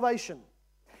after salvation.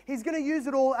 He's going to use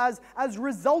it all as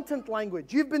resultant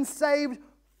language. You've been saved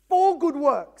for good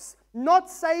works. Not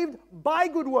saved by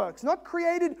good works, not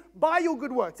created by your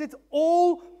good works. It's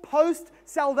all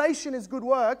post-salvation is good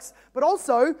works, but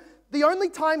also the only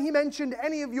time he mentioned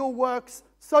any of your works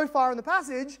so far in the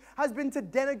passage has been to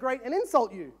denigrate and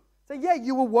insult you. So yeah,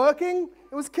 you were working,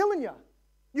 it was killing you.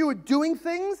 You were doing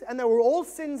things, and they were all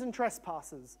sins and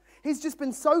trespasses. He's just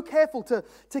been so careful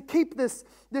to keep this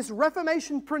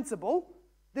Reformation principle,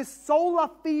 this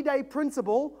sola fide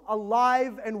principle,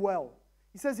 alive and well.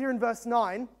 He says here in verse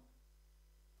 9,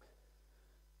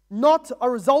 not a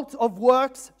result of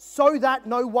works, so that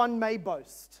no one may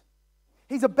boast.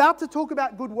 He's about to talk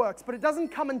about good works, but it doesn't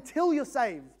come until you're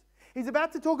saved. He's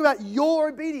about to talk about your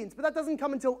obedience, but that doesn't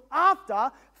come until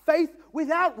after faith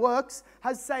without works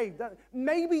has saved.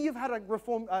 Maybe you've had a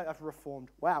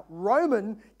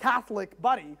Roman Catholic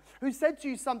buddy who said to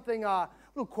you something a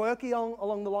little quirky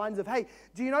along the lines of, hey,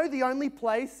 do you know the only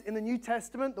place in the New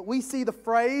Testament that we see the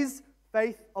phrase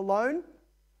faith alone?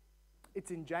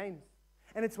 It's in James.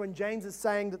 And it's when James is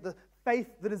saying that the faith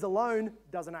that is alone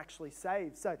doesn't actually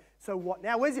save. So what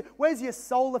now? Where's your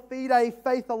sola fide,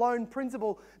 faith alone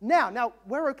principle now? Now,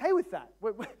 we're okay with that.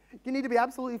 You need to be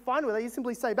absolutely fine with it. You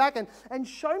simply say back and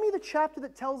show me the chapter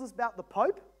that tells us about the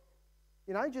Pope.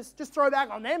 You know, just throw back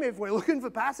on them if we're looking for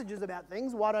passages about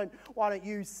things. Why don't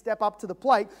you step up to the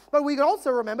plate? But we can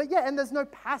also remember, and there's no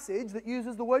passage that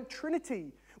uses the word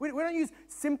Trinity. We don't use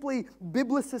simply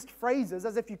biblicist phrases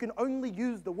as if you can only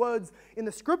use the words in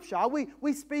the Scripture.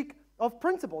 We speak of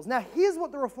principles. Now, here's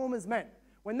what the Reformers meant.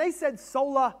 When they said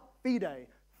sola fide,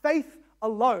 faith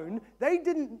alone, they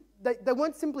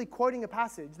weren't simply quoting a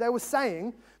passage. They were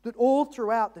saying that all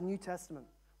throughout the New Testament,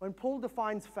 when Paul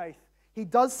defines faith, he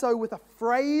does so with a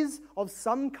phrase of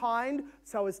some kind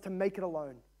so as to make it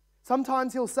alone.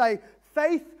 Sometimes he'll say,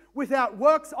 faith without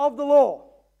works of the law.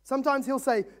 Sometimes he'll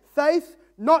say, faith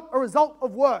not a result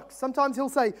of works. Sometimes he'll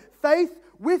say, faith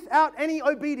without any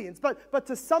obedience. But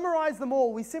to summarize them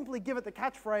all, we simply give it the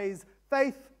catchphrase,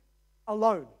 faith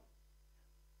alone.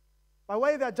 By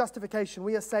way of our justification,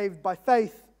 we are saved by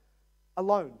faith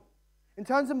alone. In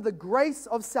terms of the grace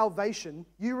of salvation,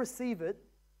 you receive it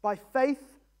by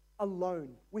faith alone,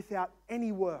 without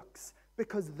any works,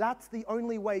 because that's the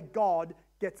only way God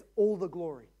gets all the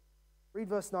glory. Read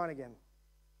verse 9 again.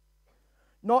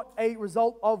 Not a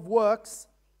result of works,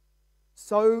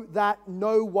 so that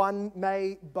no one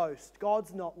may boast.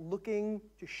 God's not looking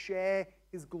to share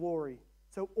his glory.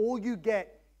 So all you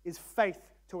get is faith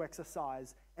to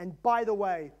exercise. And by the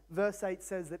way, verse 8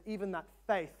 says that even that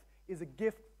faith is a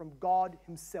gift from God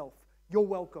himself. You're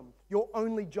welcome. Your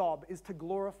only job is to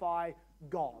glorify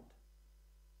God.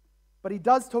 But he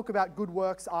does talk about good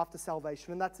works after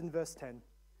salvation, and that's in verse 10.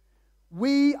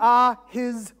 We are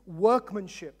his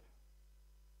workmanship.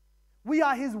 We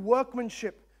are his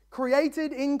workmanship,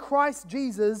 created in Christ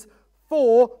Jesus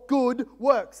for good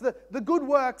works. The good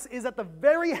works is at the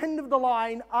very end of the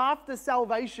line after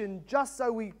salvation, just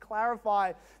so we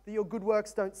clarify that your good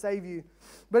works don't save you.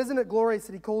 But isn't it glorious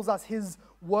that he calls us his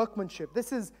workmanship?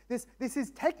 This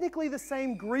is technically the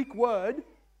same Greek word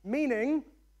meaning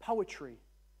poetry.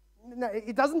 No,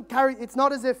 it doesn't carry, it's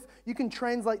not as if you can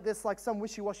translate this like some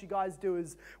wishy-washy guys do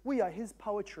as, we are his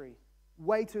poetry.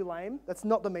 Way too lame. That's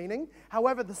not the meaning.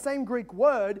 However, the same Greek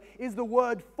word is the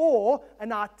word for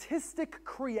an artistic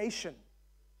creation.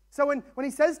 So when he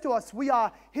says to us, we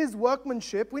are his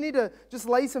workmanship, we need to just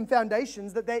lay some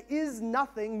foundations that there is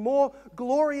nothing more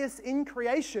glorious in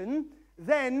creation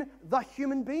than the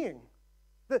human being.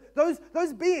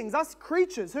 Those beings, us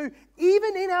creatures who,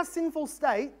 even in our sinful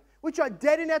state, which are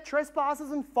dead in our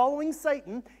trespasses and following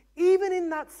Satan, even in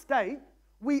that state,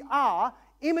 we are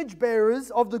image bearers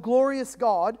of the glorious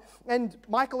God. And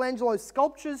Michelangelo's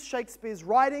sculptures, Shakespeare's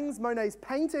writings, Monet's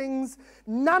paintings,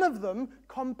 none of them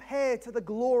compare to the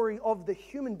glory of the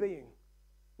human being.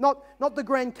 Not the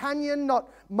Grand Canyon,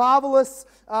 not marvelous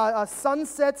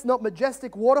sunsets, not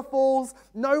majestic waterfalls,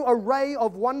 no array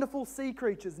of wonderful sea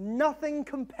creatures. Nothing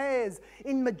compares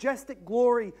in majestic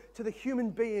glory to the human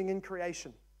being in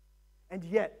creation. And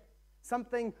yet,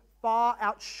 something far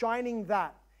outshining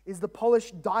that is the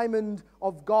polished diamond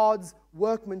of God's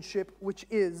workmanship, which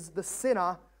is the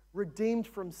sinner redeemed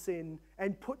from sin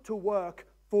and put to work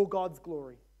for God's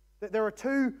glory. There are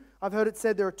two, I've heard it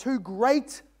said, there are two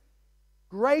great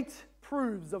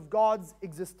proofs of God's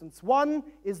existence. One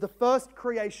is the first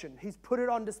creation. He's put it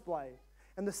on display.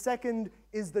 And the second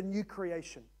is the new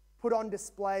creation, put on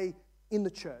display in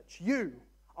the church. You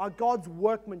are God's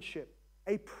workmanship,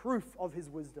 a proof of his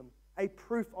wisdom, a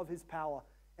proof of his power,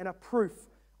 and a proof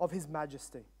of his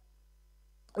majesty.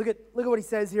 Look at what he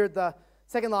says here at the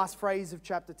second last phrase of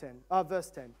verse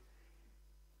 10.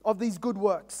 Of these good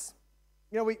works.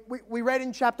 You know, we read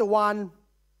in chapter 1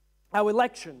 our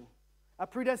election, our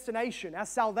predestination, our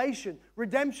salvation,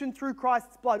 redemption through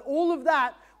Christ's blood. All of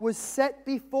that was set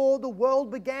before the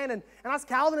world began. And us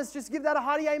Calvinists just give that a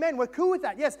hearty amen. We're cool with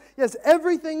that. Yes,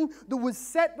 everything that was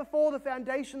set before the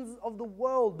foundations of the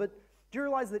world. But Do you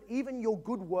realize that even your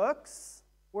good works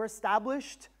were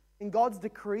established in God's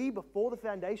decree before the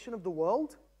foundation of the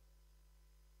world?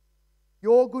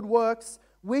 Your good works,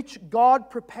 which God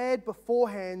prepared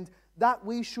beforehand, that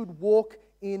we should walk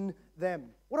in them.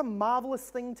 What a marvelous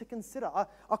thing to consider.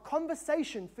 A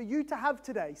conversation for you to have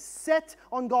today, set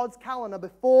on God's calendar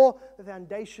before the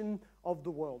foundation of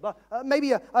the world.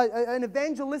 Maybe an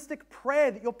evangelistic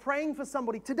prayer that you're praying for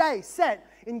somebody today, set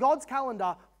in God's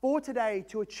calendar for today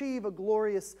to achieve a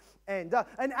glorious end.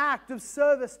 An act of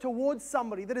service towards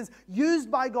somebody that is used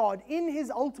by God in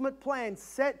His ultimate plan,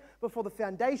 set before the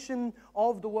foundation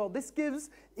of the world. This gives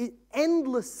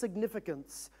endless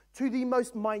significance to the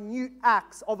most minute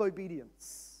acts of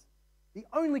obedience. The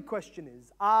only question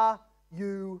is, are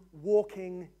you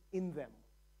walking in them?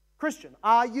 Christian,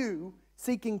 are you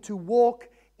seeking to walk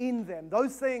in them?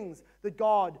 Those things that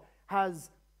God has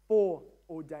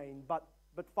foreordained. But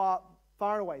far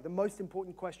and away, the most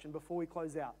important question before we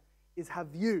close out is,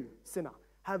 have you, sinner,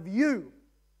 have you,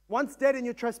 once dead in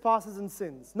your trespasses and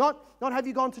sins, not have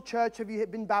you gone to church, have you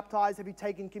been baptized, have you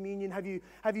taken communion, have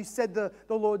you said the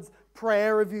Lord's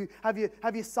Prayer, have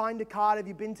you signed a card, have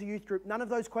you been to youth group? None of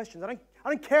those questions. I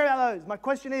don't care about those. My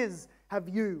question is, have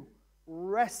you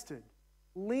rested,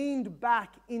 leaned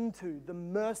back into the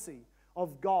mercy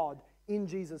of God in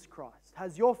Jesus Christ?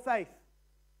 Has your faith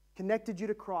connected you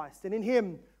to Christ and in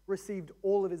Him received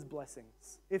all of His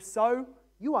blessings? If so,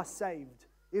 you are saved.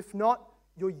 If not,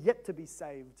 you're yet to be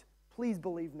saved. Please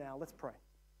believe now. Let's pray.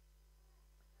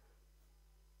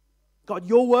 God,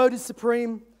 your word is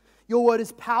supreme. Your word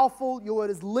is powerful. Your word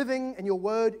is living, and your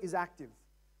word is active.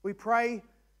 We pray,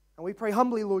 and we pray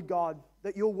humbly, Lord God,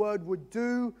 that your word would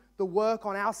do the work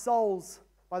on our souls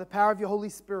by the power of your Holy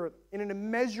Spirit in an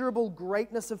immeasurable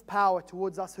greatness of power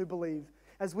towards us who believe,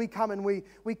 as we come and we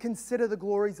consider the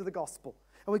glories of the gospel,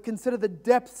 and we consider the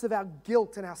depths of our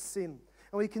guilt and our sin,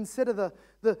 and we consider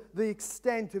the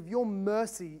extent of your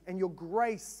mercy and your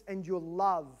grace and your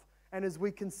love, and as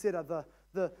we consider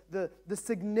the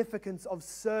significance of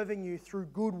serving you through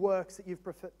good works that you've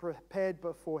prepared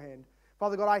beforehand.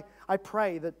 Father God, I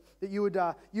pray that you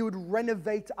would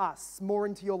renovate us more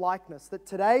into your likeness, that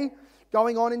today,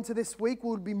 going on into this week, we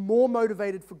would be more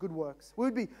motivated for good works. We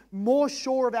would be more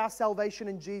sure of our salvation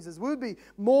in Jesus. We would be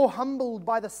more humbled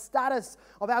by the status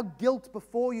of our guilt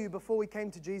before you before we came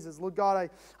to Jesus. Lord God,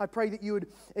 I pray that you would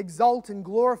exalt and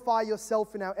glorify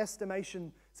yourself in our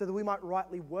estimation so that we might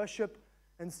rightly worship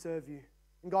and serve you.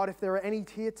 And God, if there are any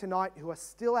here tonight who are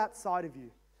still outside of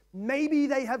you, maybe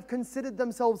they have considered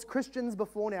themselves Christians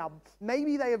before now.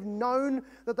 Maybe they have known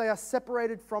that they are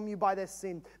separated from you by their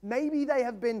sin. Maybe they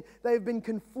have been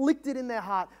conflicted in their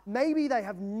heart. Maybe they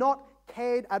have not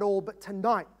cared at all. But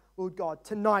tonight, Lord God,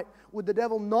 tonight, would the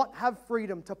devil not have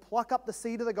freedom to pluck up the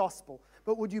seed of the gospel,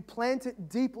 but would you plant it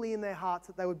deeply in their hearts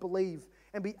that they would believe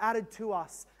and be added to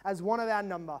us as one of our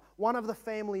number, one of the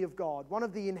family of God, one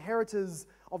of the inheritors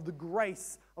of the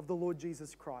grace of the Lord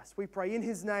Jesus Christ. We pray in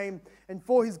His name and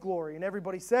for His glory. And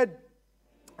everybody said,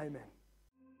 Amen.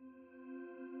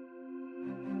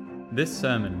 This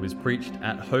sermon was preached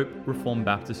at Hope Reformed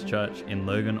Baptist Church in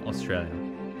Logan, Australia.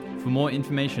 For more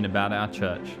information about our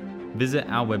church, visit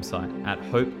our website at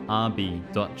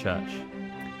hoperb.church.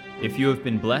 If you have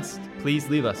been blessed, please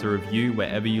leave us a review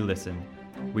wherever you listen.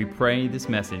 We pray this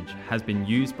message has been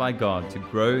used by God to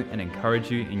grow and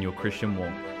encourage you in your Christian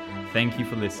walk. Thank you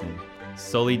for listening.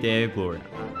 Soli Deo Gloria.